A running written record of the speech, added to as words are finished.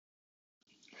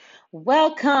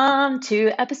Welcome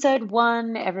to episode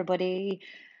one, everybody.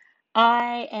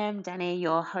 I am Danny,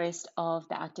 your host of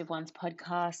the Active Ones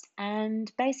podcast,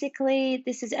 and basically,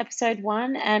 this is episode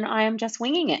one, and I am just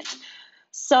winging it.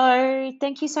 So,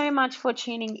 thank you so much for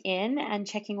tuning in and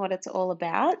checking what it's all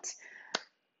about.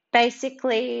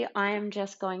 Basically, I am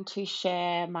just going to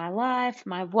share my life,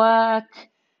 my work,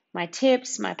 my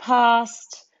tips, my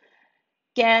past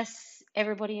guests,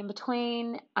 everybody in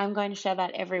between. I'm going to share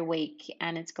that every week,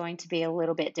 and it's going to be a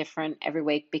little bit different every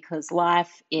week because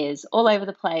life is all over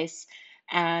the place,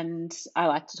 and I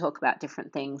like to talk about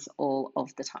different things all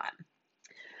of the time.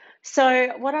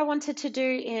 So, what I wanted to do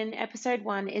in episode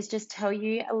one is just tell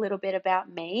you a little bit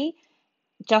about me,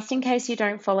 just in case you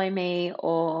don't follow me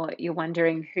or you're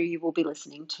wondering who you will be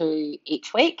listening to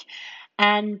each week,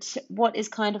 and what is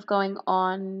kind of going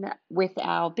on with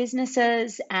our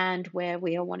businesses and where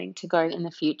we are wanting to go in the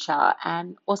future,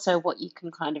 and also what you can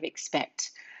kind of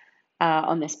expect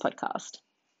on this podcast.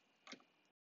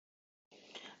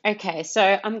 Okay,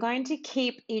 so I'm going to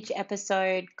keep each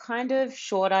episode kind of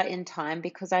shorter in time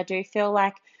because I do feel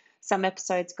like some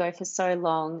episodes go for so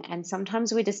long and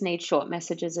sometimes we just need short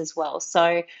messages as well.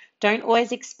 So don't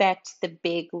always expect the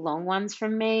big long ones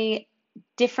from me.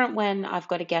 Different when I've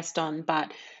got a guest on,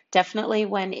 but definitely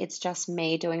when it's just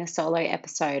me doing a solo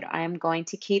episode, I am going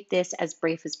to keep this as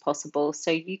brief as possible so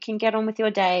you can get on with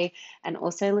your day and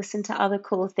also listen to other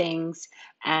cool things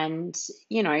and,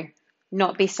 you know,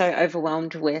 not be so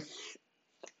overwhelmed with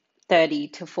 30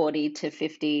 to 40 to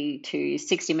 50 to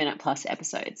 60-minute plus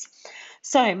episodes.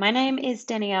 So, my name is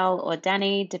Danielle or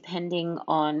Danny, depending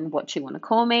on what you want to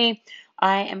call me.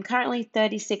 I am currently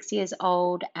 36 years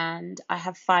old and I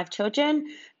have 5 children.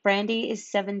 Brandy is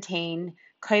 17.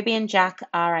 Kobe and Jack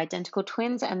are identical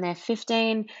twins and they're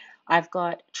 15. I've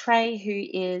got Trey, who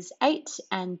is 8,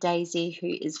 and Daisy, who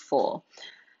is 4.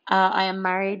 I am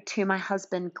married to my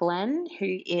husband, Glenn,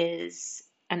 who is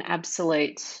an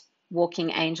absolute walking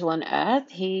angel on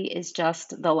earth. He is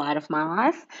just the light of my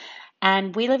life.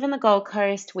 And we live in the Gold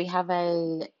Coast. We have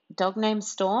a dog named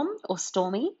Storm or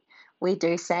Stormy. We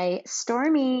do say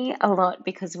Stormy a lot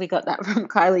because we got that from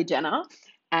Kylie Jenner.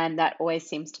 And that always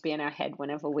seems to be in our head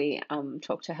whenever we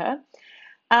talk to her.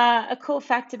 A cool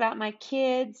fact about my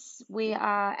kids, we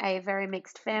are a very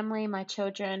mixed family. My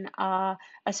children are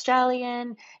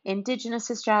Australian,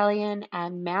 Indigenous Australian,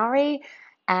 and Maori.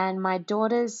 And my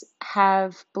daughters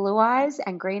have blue eyes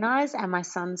and green eyes, and my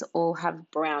sons all have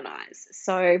brown eyes.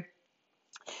 So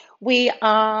we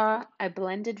are a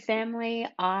blended family.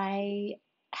 I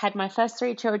had my first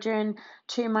 3 children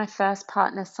to my first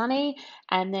partner, Sonny,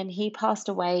 and then he passed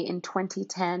away in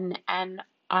 2010. And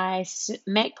I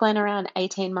met Glenn around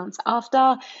 18 months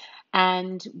after,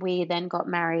 and we then got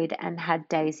married and had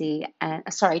Daisy, and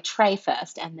sorry, Trey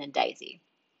first, and then Daisy.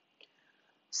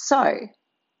 So, a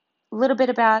little bit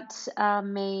about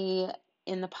me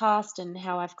in the past and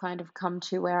how I've kind of come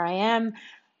to where I am.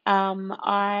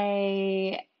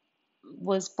 I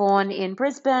was born in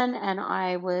Brisbane and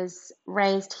I was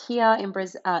raised here in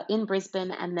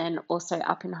Brisbane and then also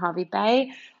up in Hervey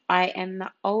Bay. I am the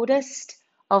oldest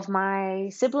of my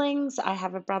siblings. I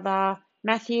have a brother,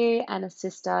 Matthew, and a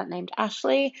sister named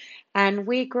Ashley, and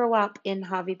we grew up in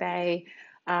Hervey Bay,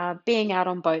 being out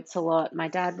on boats a lot. My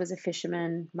dad was a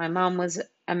fisherman, my mum was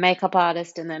a makeup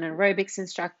artist and then an aerobics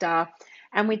instructor,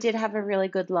 and we did have a really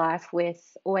good life with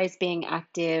always being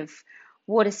active,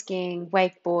 water skiing,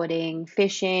 wakeboarding,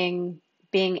 fishing,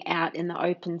 being out in the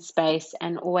open space,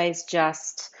 and always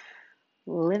just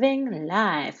living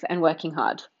life and working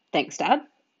hard. Thanks, Dad.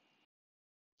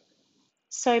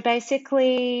 So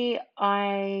basically,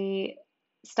 I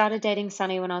started dating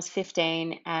Sunny when I was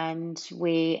 15, and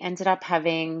we ended up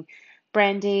having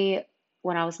Brandy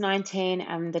when I was 19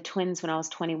 and the twins when I was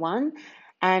 21.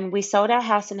 And we sold our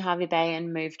house in Hervey Bay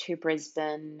and moved to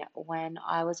Brisbane when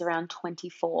I was around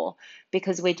 24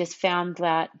 because we just found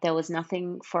that there was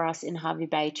nothing for us in Hervey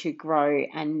Bay to grow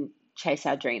and chase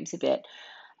our dreams a bit.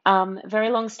 Very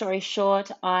long story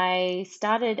short, I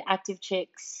started Active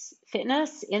Chicks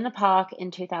Fitness in the park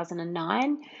in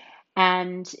 2009,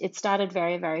 and it started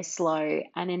very, very slow.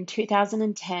 And in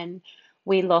 2010,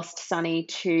 we lost Sunny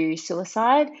to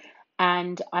suicide.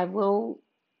 And I will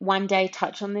one day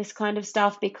touch on this kind of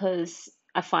stuff because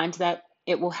I find that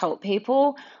it will help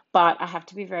people, but I have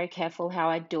to be very careful how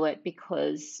I do it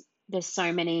because there's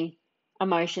so many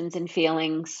emotions and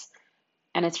feelings,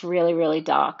 and it's really, really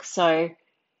dark. So,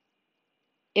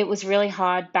 it was really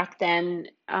hard back then.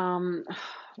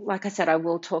 Like I said, I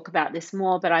will talk about this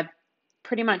more, but I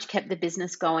pretty much kept the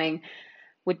business going,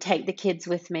 would take the kids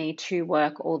with me to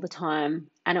work all the time.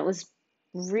 And it was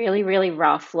really, really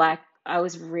rough. Like I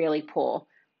was really poor,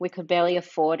 We could barely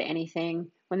afford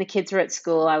anything. When the kids were at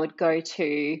school, I would go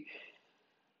to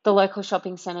the local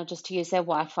shopping center just to use their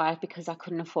Wi-Fi because I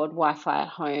couldn't afford Wi-Fi at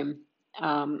home.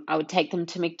 I would take them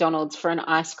to McDonald's for an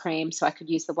ice cream so I could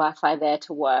use the Wi-Fi there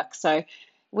to work. So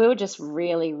we were just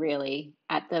really, really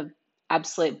at the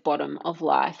absolute bottom of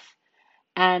life.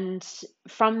 And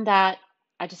from that,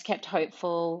 I just kept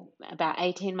hopeful. About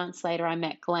 18 months later, I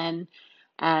met Glenn,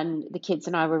 and the kids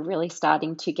and I were really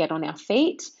starting to get on our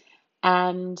feet.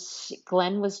 And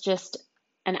Glenn was just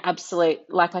an absolute,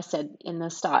 like I said in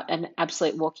the start, an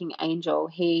absolute walking angel.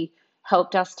 He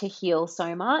helped us to heal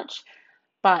so much.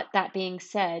 But that being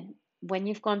said, when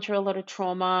you've gone through a lot of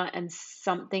trauma and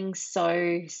something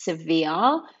so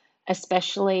severe,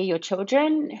 especially your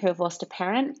children who have lost a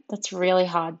parent, that's really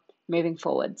hard moving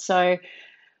forward. So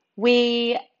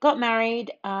we got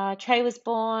married, Trey was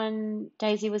born,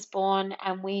 Daisy was born,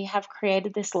 and we have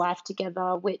created this life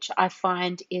together, which I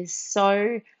find is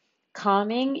so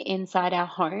calming inside our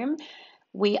home.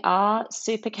 We are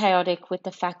super chaotic with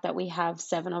the fact that we have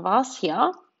seven of us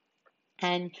here.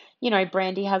 And,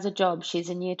 Brandy has a job. She's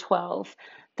in year 12.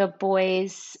 The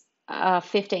boys are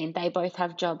 15. They both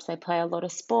have jobs. They play a lot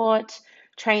of sport.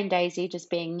 Trey and Daisy, just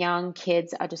being young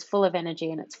kids, are just full of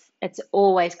energy, and it's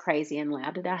always crazy and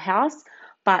loud at our house.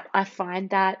 But I find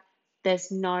that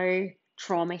there's no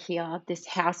trauma here. This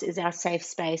house is our safe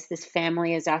space. This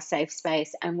family is our safe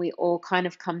space, and we all kind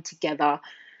of come together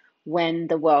when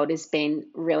the world has been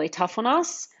really tough on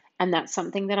us. And that's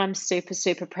something that I'm super,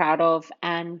 super proud of.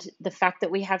 And the fact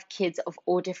that we have kids of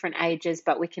all different ages,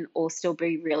 but we can all still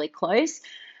be really close.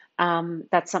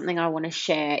 That's something I want to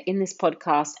share in this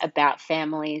podcast about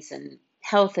families and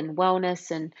health and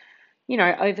wellness and,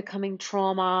 overcoming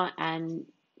trauma and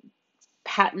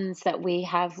patterns that we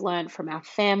have learned from our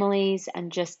families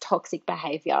and just toxic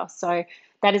behavior. So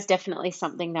that is definitely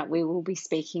something that we will be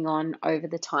speaking on over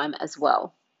the time as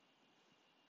well.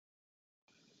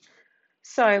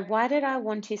 So, why did I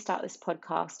want to start this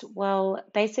podcast? Well,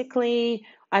 basically,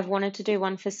 I've wanted to do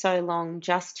one for so long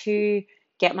just to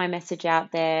get my message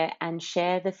out there and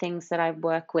share the things that I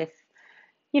work with,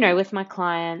 with my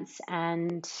clients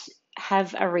and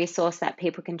have a resource that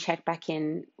people can check back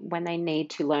in when they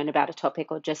need to learn about a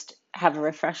topic or just have a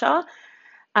refresher.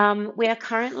 We are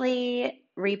currently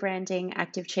rebranding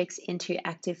Active Chicks into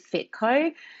Active Fit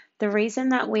Co. The reason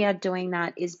that we are doing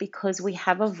that is because we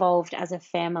have evolved as a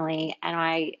family,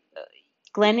 and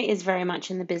Glenn is very much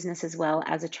in the business as well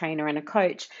as a trainer and a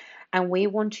coach, and we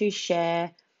want to share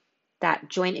that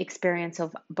joint experience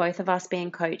of both of us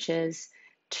being coaches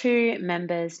to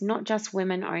members, not just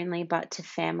women only, but to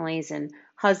families and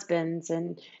husbands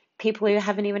and people who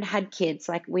haven't even had kids.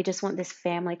 Like, we just want this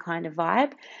family kind of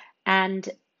vibe. And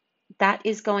that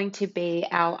is going to be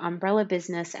our umbrella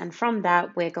business. And from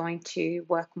that, we're going to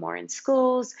work more in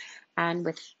schools and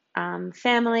with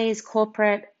families,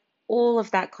 corporate, all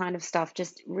of that kind of stuff,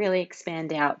 just really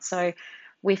expand out. So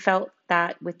we felt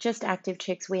that with just Active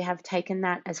Chicks, we have taken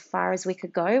that as far as we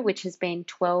could go, which has been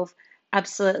 12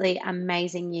 absolutely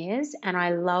amazing years. And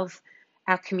I love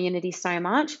our community so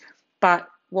much. But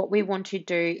what we want to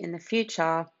do in the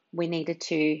future, we needed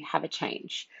to have a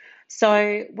change.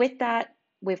 So with that,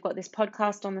 we've got this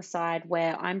podcast on the side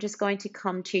where I'm just going to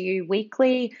come to you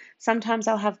weekly. Sometimes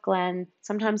I'll have Glenn,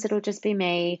 sometimes it'll just be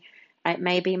me. It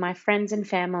may be my friends and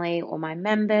family or my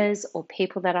members or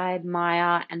people that I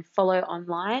admire and follow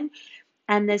online.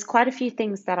 And there's quite a few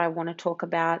things that I want to talk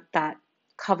about that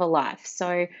cover life.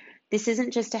 So this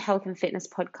isn't just a health and fitness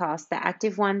podcast. The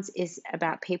Active Ones is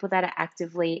about people that are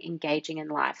actively engaging in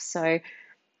life. So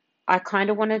I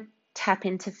kind of want to tap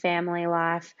into family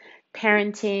life,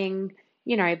 parenting,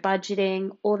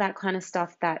 budgeting, all that kind of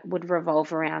stuff that would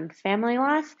revolve around family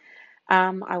life.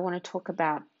 I want to talk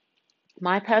about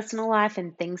my personal life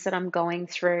and things that I'm going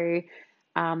through.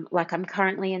 Like, I'm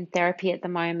currently in therapy at the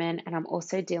moment, and I'm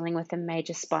also dealing with a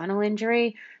major spinal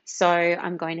injury. So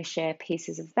I'm going to share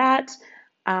pieces of that,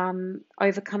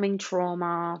 overcoming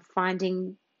trauma,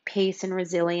 finding peace and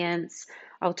resilience.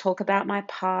 I'll talk about my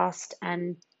past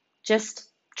and just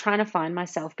trying to find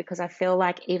myself, because I feel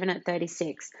like even at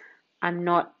 36, I'm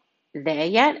not there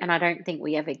yet, and I don't think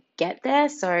we ever get there.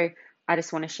 So I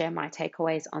just want to share my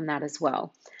takeaways on that as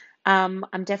well.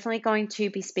 I'm definitely going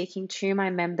to be speaking to my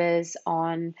members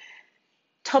on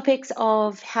topics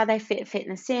of how they fit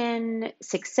fitness in,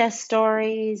 success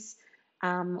stories,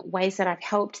 ways that I've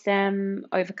helped them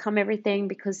overcome everything.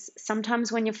 Because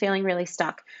sometimes when you're feeling really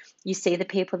stuck, you see the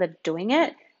people that are doing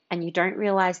it and you don't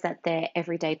realize that they're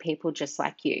everyday people just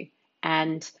like you.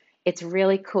 And it's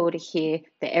really cool to hear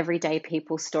the everyday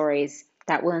people stories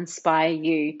that will inspire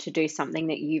you to do something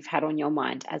that you've had on your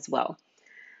mind as well.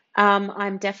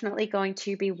 I'm definitely going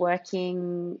to be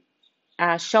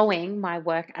showing my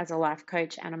work as a life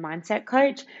coach and a mindset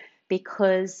coach,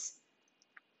 because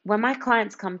when my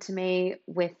clients come to me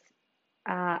with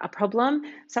a problem,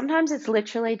 sometimes it's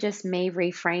literally just me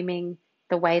reframing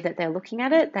the way that they're looking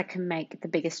at it that can make the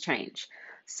biggest change.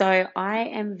 So I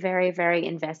am very, very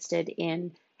invested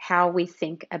in how we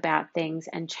think about things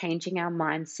and changing our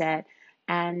mindset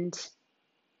and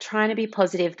trying to be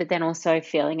positive, but then also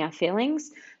feeling our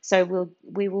feelings. So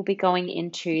we will be going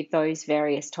into those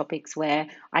various topics where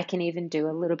I can even do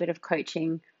a little bit of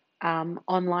coaching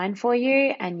online for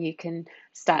you, and you can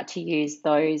start to use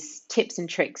those tips and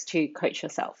tricks to coach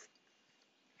yourself.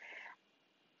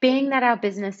 Being that our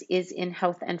business is in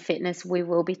health and fitness, we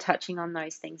will be touching on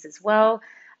those things as well.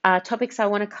 Topics I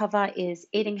want to cover is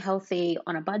eating healthy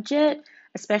on a budget.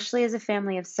 Especially as a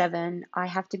family of 7, I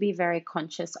have to be very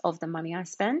conscious of the money I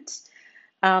spent.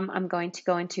 I'm going to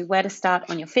go into where to start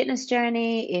on your fitness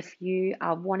journey if you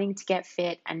are wanting to get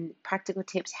fit, and practical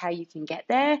tips how you can get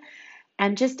there,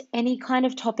 and just any kind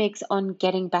of topics on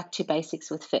getting back to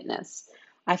basics with fitness.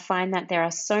 I find that there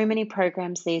are so many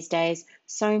programs these days,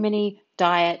 so many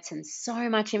diets, and so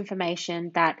much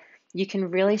information that you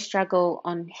can really struggle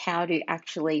on how to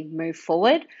actually move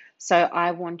forward. So,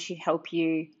 I want to help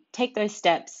you take those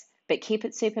steps, but keep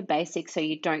it super basic so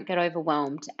you don't get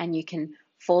overwhelmed and you can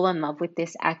fall in love with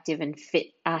this active and fit,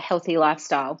 healthy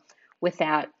lifestyle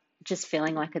without just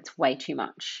feeling like it's way too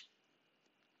much.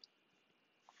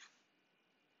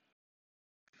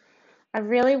 I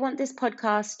really want this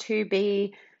podcast to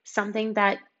be something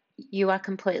that you are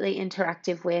completely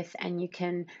interactive with, and you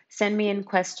can send me in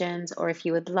questions, or if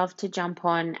you would love to jump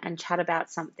on and chat about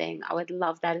something, I would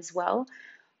love that as well.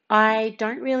 I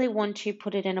don't really want to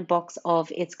put it in a box of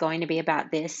it's going to be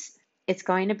about this. It's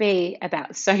going to be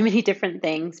about so many different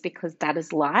things because that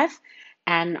is life.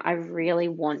 And I really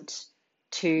want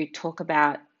to talk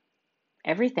about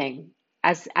everything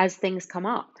as things come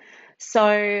up.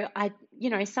 So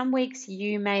some weeks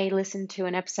you may listen to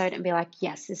an episode and be like,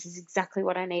 yes, this is exactly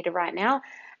what I needed right now.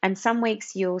 And some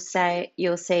weeks you'll see,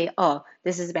 oh,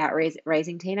 this is about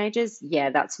raising teenagers. Yeah,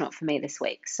 that's not for me this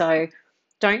week. So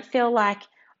don't feel like,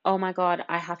 oh my God,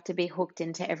 I have to be hooked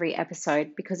into every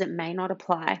episode, because it may not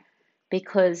apply.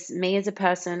 Because me as a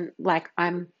person, like,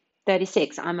 I'm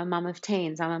 36, I'm a mum of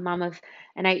teens, I'm a mum of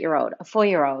an 8-year-old, a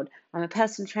 4-year-old, I'm a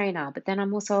personal trainer, but then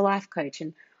I'm also a life coach,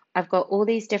 and I've got all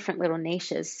these different little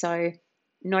niches. So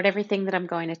not everything that I'm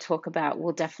going to talk about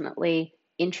will definitely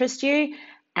interest you,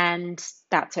 and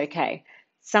that's okay.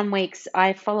 Some weeks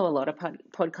I follow a lot of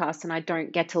podcasts and I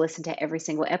don't get to listen to every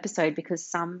single episode because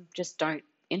some just don't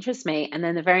interest me. And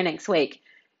then the very next week,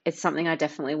 it's something I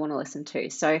definitely want to listen to.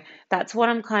 So that's what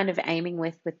I'm kind of aiming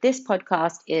with this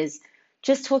podcast, is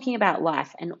just talking about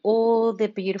life and all the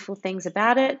beautiful things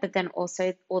about it, but then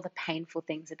also all the painful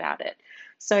things about it.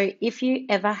 So if you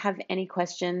ever have any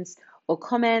questions or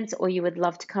comments, or you would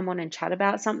love to come on and chat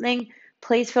about something,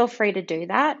 please feel free to do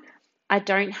that. I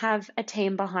don't have a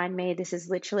team behind me. This is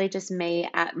literally just me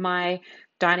at my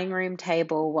dining room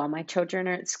table while my children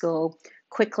are at school,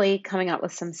 quickly coming up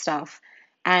with some stuff.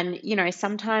 And,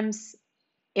 sometimes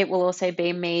it will also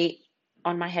be me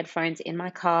on my headphones in my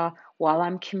car while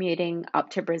I'm commuting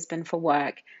up to Brisbane for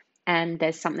work, and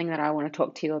there's something that I want to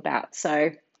talk to you about.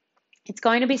 So it's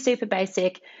going to be super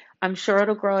basic. I'm sure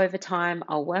it'll grow over time.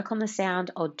 I'll work on the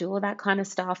sound, I'll do all that kind of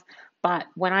stuff. But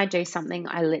when I do something,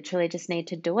 I literally just need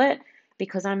to do it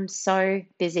because I'm so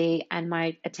busy and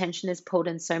my attention is pulled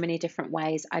in so many different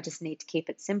ways. I just need to keep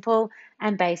it simple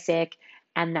and basic,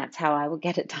 and that's how I will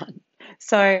get it done.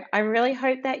 So I really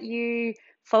hope that you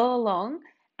follow along,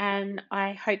 and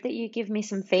I hope that you give me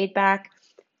some feedback.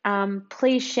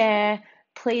 Please share.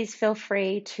 Please feel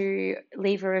free to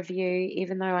leave a review,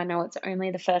 even though I know it's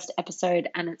only the first episode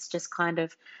and it's just kind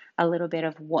of a little bit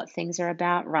of what things are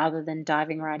about rather than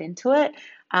diving right into it.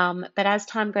 But as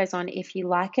time goes on, if you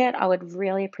like it, I would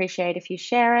really appreciate if you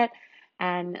share it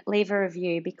and leave a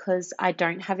review, because I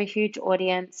don't have a huge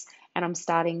audience and I'm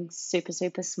starting super,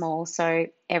 super small. So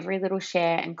every little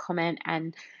share and comment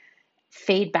and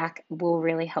feedback will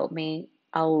really help me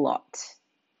a lot.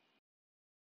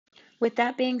 With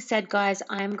that being said, guys,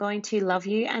 I'm going to love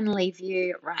you and leave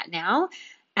you right now.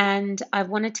 And I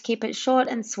wanted to keep it short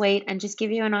and sweet and just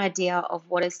give you an idea of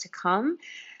what is to come.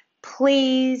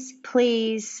 Please,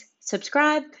 please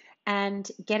subscribe and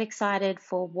get excited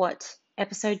for what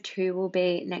episode 2 will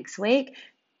be next week.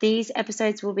 These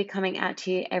episodes will be coming out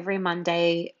to you every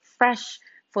Monday, fresh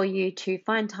for you to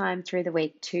find time through the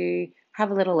week to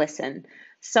have a little listen.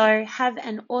 So have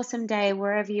an awesome day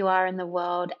wherever you are in the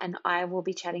world, and I will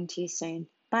be chatting to you soon.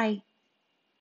 Bye.